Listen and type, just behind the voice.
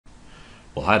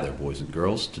Well, hi there, boys and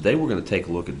girls. Today we're going to take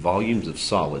a look at volumes of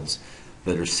solids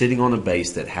that are sitting on a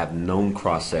base that have known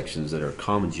cross-sections that are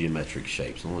common geometric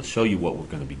shapes. I'm going to show you what we're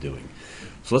going to be doing.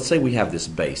 So let's say we have this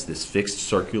base, this fixed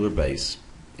circular base,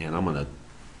 and I'm going to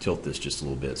tilt this just a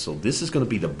little bit. So this is going to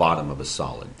be the bottom of a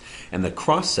solid. And the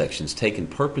cross-sections taken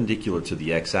perpendicular to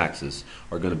the x-axis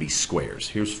are going to be squares.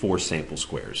 Here's 4 sample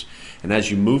squares. And as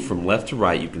you move from left to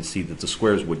right, you can see that the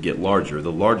squares would get larger.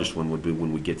 The largest one would be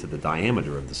when we get to the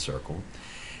diameter of the circle.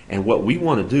 And what we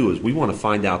want to do is we want to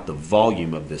find out the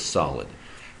volume of this solid.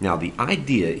 Now the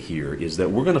idea here is that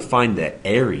we're going to find the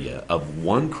area of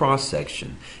one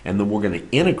cross-section, and then we're going to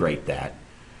integrate that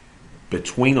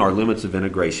between our limits of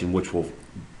integration, which will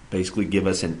basically give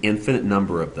us an infinite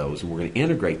number of those, and we're going to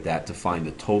integrate that to find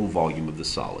the total volume of the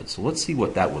solid. So let's see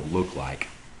what that would look like.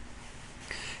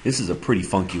 This is a pretty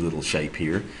funky little shape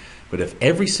here, but if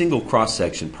every single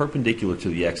cross-section perpendicular to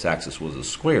the x-axis was a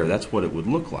square, that's what it would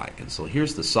look like. And so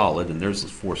here's the solid, and there's the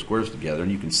 4 squares together,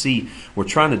 and you can see we're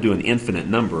trying to do an infinite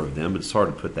number of them, but it's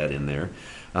hard to put that in there.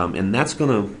 And that's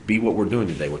going to be what we're doing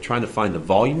today. We're trying to find the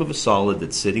volume of a solid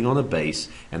that's sitting on a base,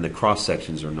 and the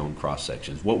cross-sections are known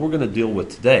cross-sections. What we're going to deal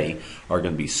with today are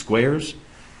going to be squares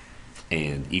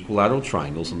and equilateral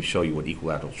triangles. Let me show you what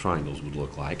equilateral triangles would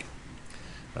look like.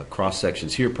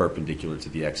 Cross-sections here perpendicular to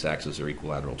the x-axis are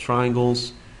equilateral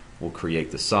triangles. We'll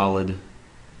create the solid.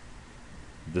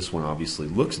 This one obviously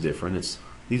looks different.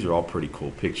 These are all pretty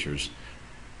cool pictures.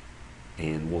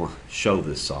 And we'll show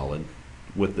this solid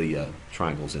with the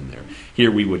triangles in there.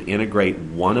 Here we would integrate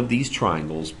one of these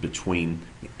triangles between,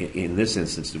 in this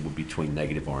instance it would be between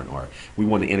negative r and r. We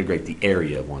want to integrate the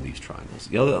area of one of these triangles.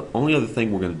 The only other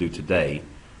thing we're going to do today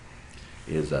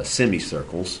is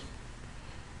semicircles.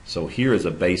 So here is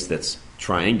a base that's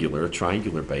triangular, a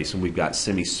triangular base, and we've got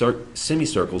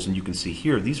semicircles, and you can see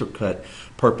here these are cut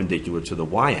perpendicular to the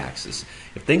y-axis.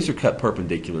 If things are cut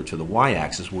perpendicular to the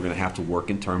y-axis, we're going to have to work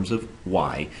in terms of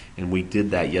y, and we did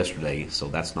that yesterday, so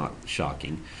that's not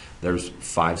shocking. There's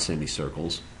 5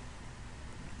 semicircles,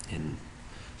 and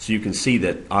so you can see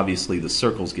that obviously the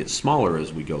circles get smaller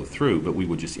as we go through, but we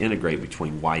would just integrate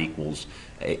between y equals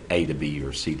a to b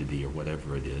or c to d or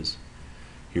whatever it is.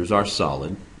 Here's our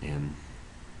solid, and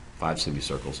 5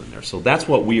 semicircles in there. So that's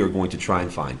what we are going to try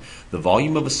and find. The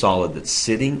volume of a solid that's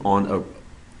sitting on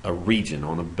a region,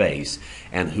 on a base,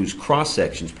 and whose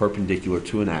cross-sections perpendicular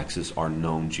to an axis are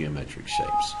known geometric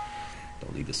shapes.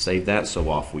 Don't need to save that, so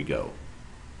off we go.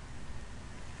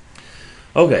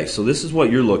 Okay, so this is what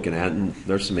you're looking at, and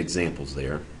there's some examples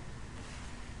there.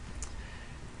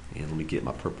 And let me get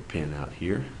my purple pen out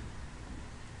here.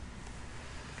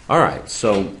 Alright,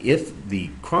 so if the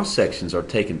cross-sections are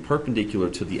taken perpendicular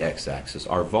to the x-axis,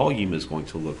 our volume is going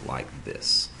to look like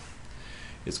this.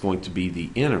 It's going to be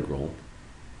the integral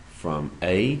from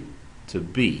A to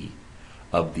B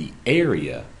of the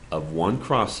area of one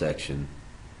cross-section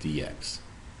dx.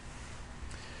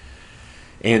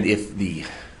 And if the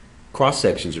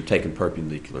cross-sections are taken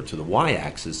perpendicular to the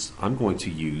y-axis, I'm going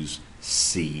to use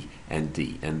C and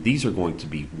D. And these are going to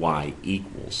be y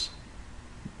equals.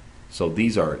 So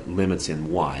these are limits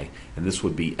in y, and this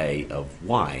would be a of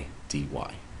y dy.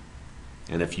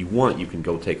 And if you want, you can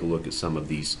go take a look at some of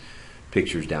these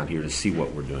pictures down here to see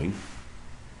what we're doing.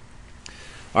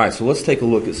 Alright, so let's take a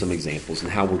look at some examples and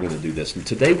how we're going to do this. And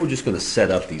today we're just going to set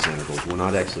up these integrals. We're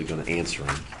not actually going to answer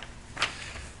them.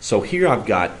 So here I've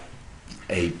got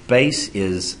a base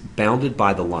is bounded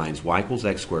by the lines y equals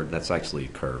x squared. That's actually a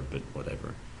curve, but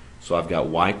whatever. So I've got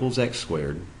y equals x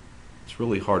squared. It's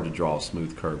really hard to draw a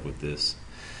smooth curve with this.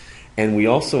 And we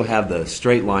also have the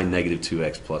straight line negative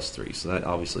 2x plus 3. So that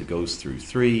obviously goes through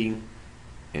 3,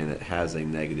 and it has a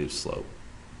negative slope.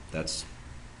 That's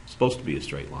supposed to be a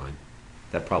straight line.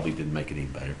 That probably didn't make it any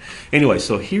better. Anyway,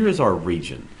 so here is our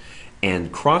region.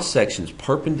 And cross-sections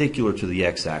perpendicular to the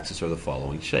x-axis are the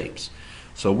following shapes.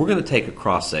 So we're going to take a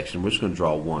cross-section. We're just going to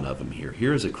draw one of them here.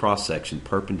 Here is a cross-section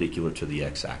perpendicular to the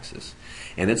x-axis.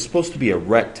 And it's supposed to be a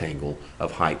rectangle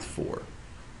of height 4.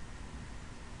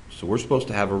 So we're supposed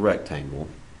to have a rectangle.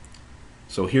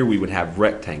 So here we would have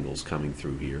rectangles coming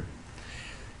through here.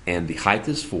 And the height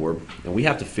is 4. And we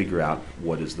have to figure out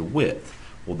what is the width.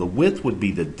 Well, the width would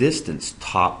be the distance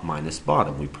top minus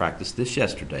bottom. We practiced this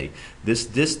yesterday. This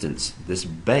distance, this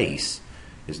base,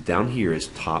 is down here is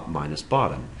top minus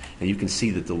bottom. And you can see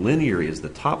that the linear is the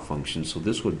top function, so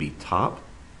this would be top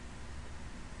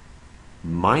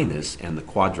minus, and the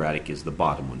quadratic is the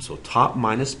bottom one. So top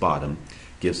minus bottom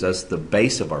gives us the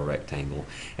base of our rectangle,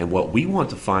 and what we want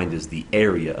to find is the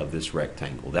area of this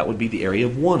rectangle. That would be the area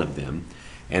of one of them,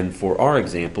 and for our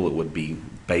example it would be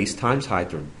base times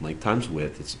height, or length times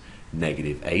width. It's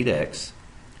negative 8x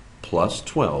plus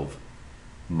 12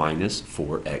 minus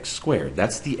 4x squared.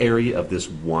 That's the area of this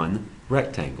one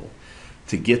rectangle.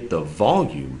 To get the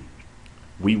volume,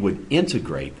 we would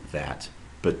integrate that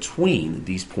between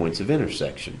these points of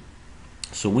intersection.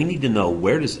 So we need to know,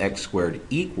 where does x squared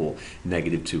equal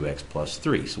negative 2x plus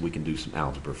 3? So we can do some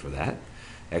algebra for that.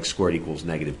 X squared equals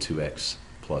negative 2x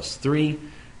plus 3.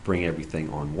 Bring everything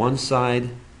on one side.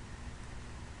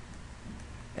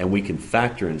 And we can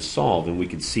factor and solve, and we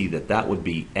can see that that would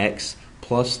be x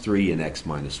plus 3 and x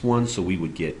minus 1. So we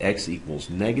would get x equals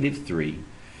negative 3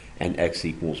 and x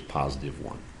equals positive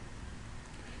 1.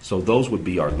 So those would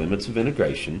be our limits of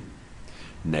integration,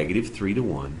 negative 3 to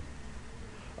 1,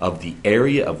 of the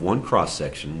area of one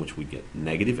cross-section, which we get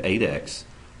negative 8x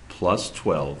plus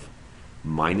 12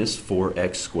 minus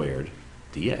 4x squared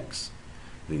dx.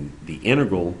 The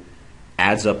integral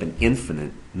adds up an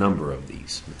infinite number of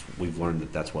these. We've learned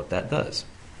that that's what that does.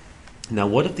 Now,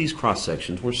 what if these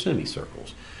cross-sections were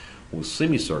semicircles? Well,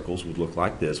 semicircles would look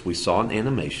like this. We saw an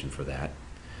animation for that.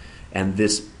 And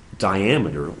this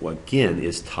diameter, again,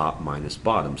 is top minus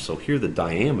bottom. So here the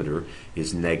diameter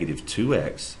is negative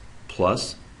 2x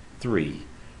plus 3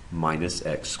 minus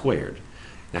x squared.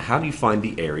 Now, how do you find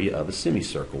the area of a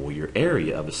semicircle? Well, your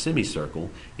area of a semicircle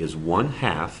is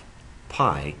 1/2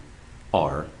 pi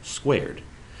r squared.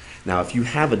 Now, if you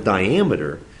have a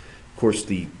diameter, of course,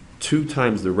 the 2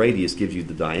 times the radius gives you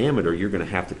the diameter. You're going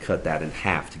to have to cut that in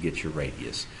half to get your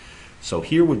radius. So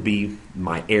here would be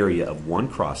my area of one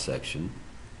cross-section.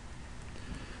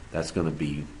 That's going to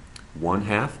be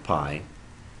 1/2 pi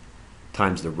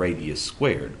times the radius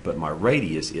squared. But my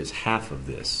radius is half of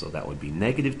this, so that would be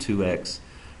negative 2x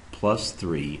plus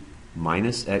 3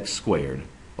 minus x squared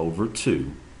over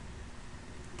 2.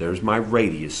 There's my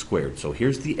radius squared. So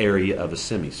here's the area of a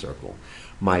semicircle.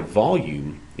 My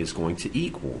volume is going to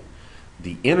equal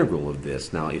the integral of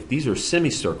this. Now, if these are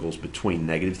semicircles between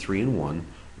negative 3 and 1,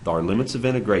 our limits of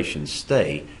integration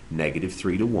stay negative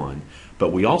 3 to 1.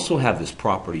 But we also have this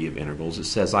property of integrals. It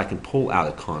says I can pull out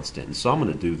a constant. And so I'm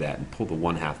going to do that and pull the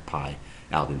 1/2 pi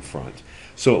out in front.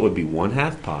 So it would be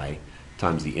 1/2 pi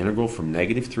times the integral from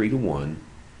negative 3 to 1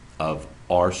 of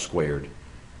r squared.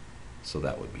 So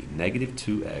that would be negative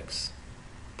 2x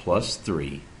plus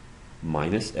 3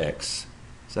 minus x.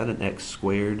 Is that an x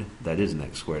squared? That is an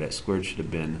x squared. That squared should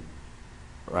have been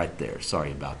right there.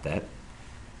 Sorry about that.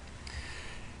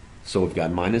 So we've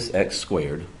got minus x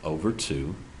squared over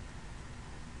 2.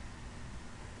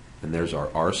 And there's our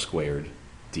r squared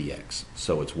dx.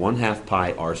 So it's 1/2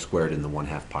 pi r squared, and the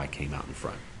 1/2 pi came out in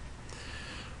front.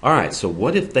 All right, so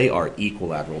what if they are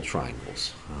equilateral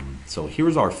triangles? So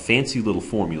here's our fancy little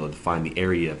formula to find the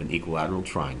area of an equilateral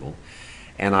triangle.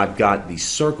 And I've got the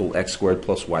circle x squared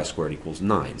plus y squared equals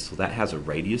 9. So that has a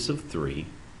radius of 3.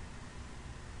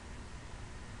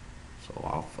 So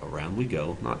off around we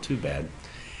go, not too bad.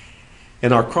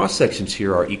 And our cross sections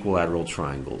here are equilateral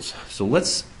triangles. So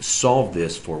let's solve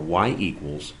this for y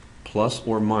equals plus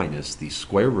or minus the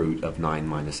square root of 9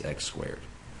 minus x squared.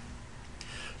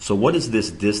 So what is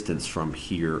this distance from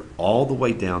here all the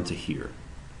way down to here?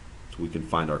 So we can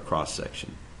find our cross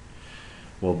section.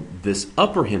 Well, this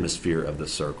upper hemisphere of the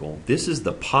circle, this is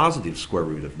the positive square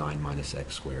root of 9 minus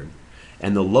x squared.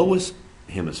 And the lowest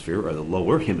hemisphere, or the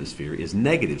lower hemisphere, is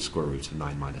negative square roots of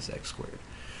 9 minus x squared.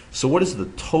 So what is the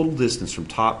total distance from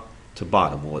top to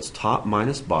bottom? Well, it's top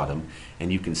minus bottom,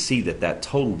 and you can see that that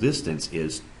total distance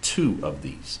is 2 of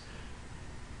these.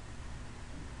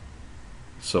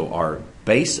 So our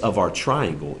base of our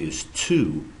triangle is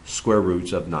 2 square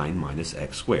roots of 9 minus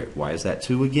x squared. Why is that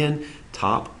 2 again?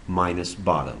 Top minus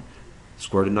bottom.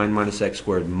 Square root of 9 minus x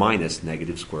squared minus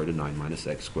negative square root of 9 minus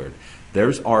x squared.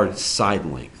 There's our side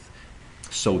length.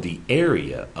 So the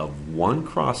area of one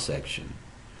cross section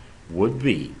would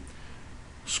be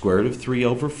square root of 3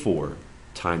 over 4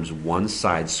 times one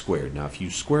side squared. Now if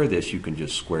you square this, you can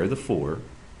just square the 2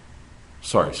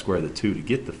 to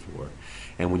get the 4.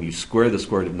 And when you square the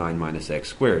square root of 9 minus x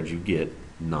squared, you get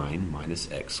 9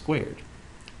 minus x squared.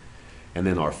 And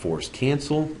then our 4's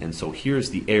cancel, and so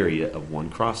here's the area of one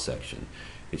cross section.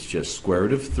 It's just square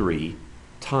root of 3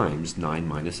 times 9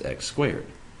 minus x squared.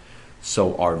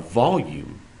 So our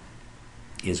volume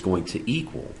is going to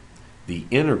equal the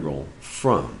integral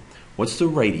from, what's the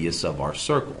radius of our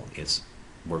circle? It's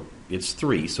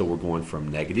 3, so we're going from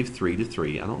negative 3 to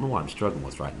 3. I don't know why I'm struggling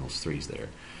with writing those 3's there.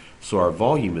 So our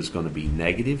volume is going to be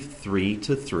negative 3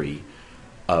 to 3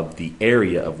 of the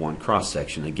area of one cross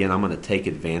section. Again, I'm going to take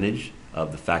advantage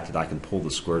of the fact that I can pull the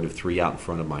square root of 3 out in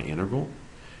front of my integral.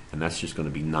 And that's just going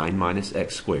to be 9 minus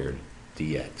x squared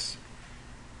dx.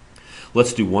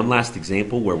 Let's do one last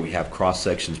example where we have cross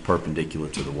sections perpendicular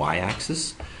to the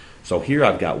y-axis. So here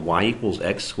I've got y equals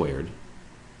x squared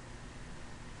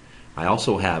I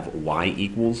also have y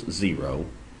equals 0.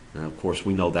 Now, of course,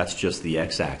 we know that's just the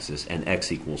x-axis, and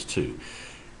x equals 2.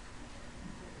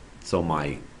 So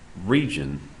my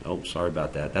region, oh, sorry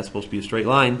about that. That's supposed to be a straight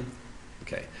line.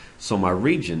 Okay, so my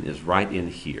region is right in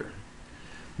here.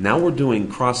 Now we're doing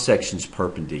cross-sections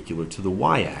perpendicular to the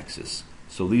y-axis.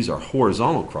 So these are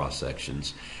horizontal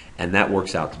cross-sections, and that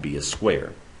works out to be a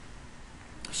square.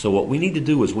 So what we need to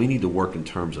do is we need to work in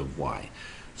terms of y.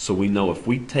 So we know if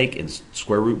we take and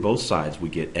square root both sides, we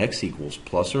get x equals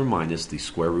plus or minus the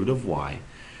square root of y.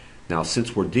 Now,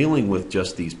 since we're dealing with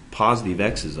just these positive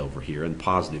x's over here and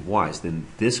positive y's, then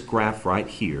this graph right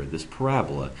here, this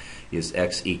parabola, is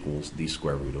x equals the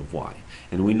square root of y.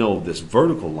 And we know this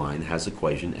vertical line has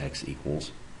equation x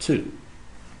equals 2.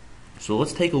 So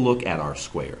let's take a look at our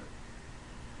square.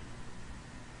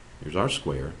 Here's our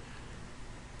square.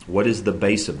 What is the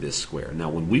base of this square? Now,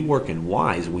 when we work in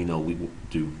y's, we know we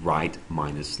do right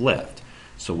minus left.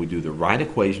 So we do the right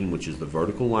equation, which is the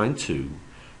vertical line 2,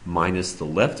 minus the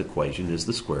left equation is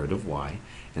the square root of y.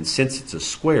 And since it's a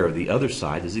square, the other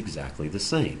side is exactly the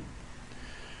same.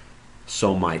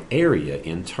 So my area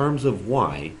in terms of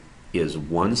y is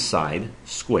one side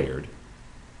squared.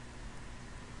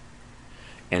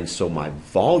 And so my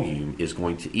volume is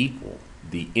going to equal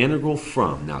the integral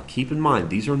from, now keep in mind,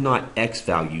 these are not x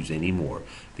values anymore.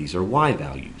 These are y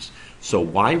values. So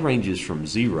y ranges from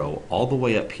 0 all the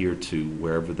way up here to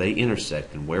wherever they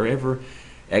intersect. And wherever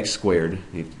x squared,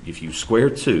 if you square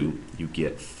 2, you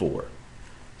get 4.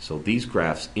 So these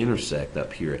graphs intersect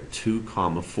up here at 2,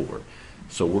 4.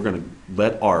 So we're going to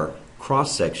let our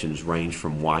cross sections range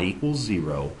from y equals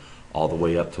 0 all the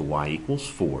way up to y equals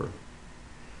 4.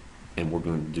 And we're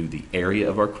going to do the area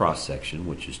of our cross section,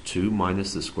 which is 2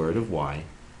 minus the square root of y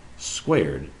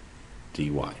squared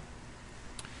dy.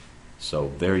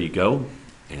 So there you go,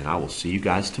 and I will see you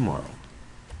guys tomorrow.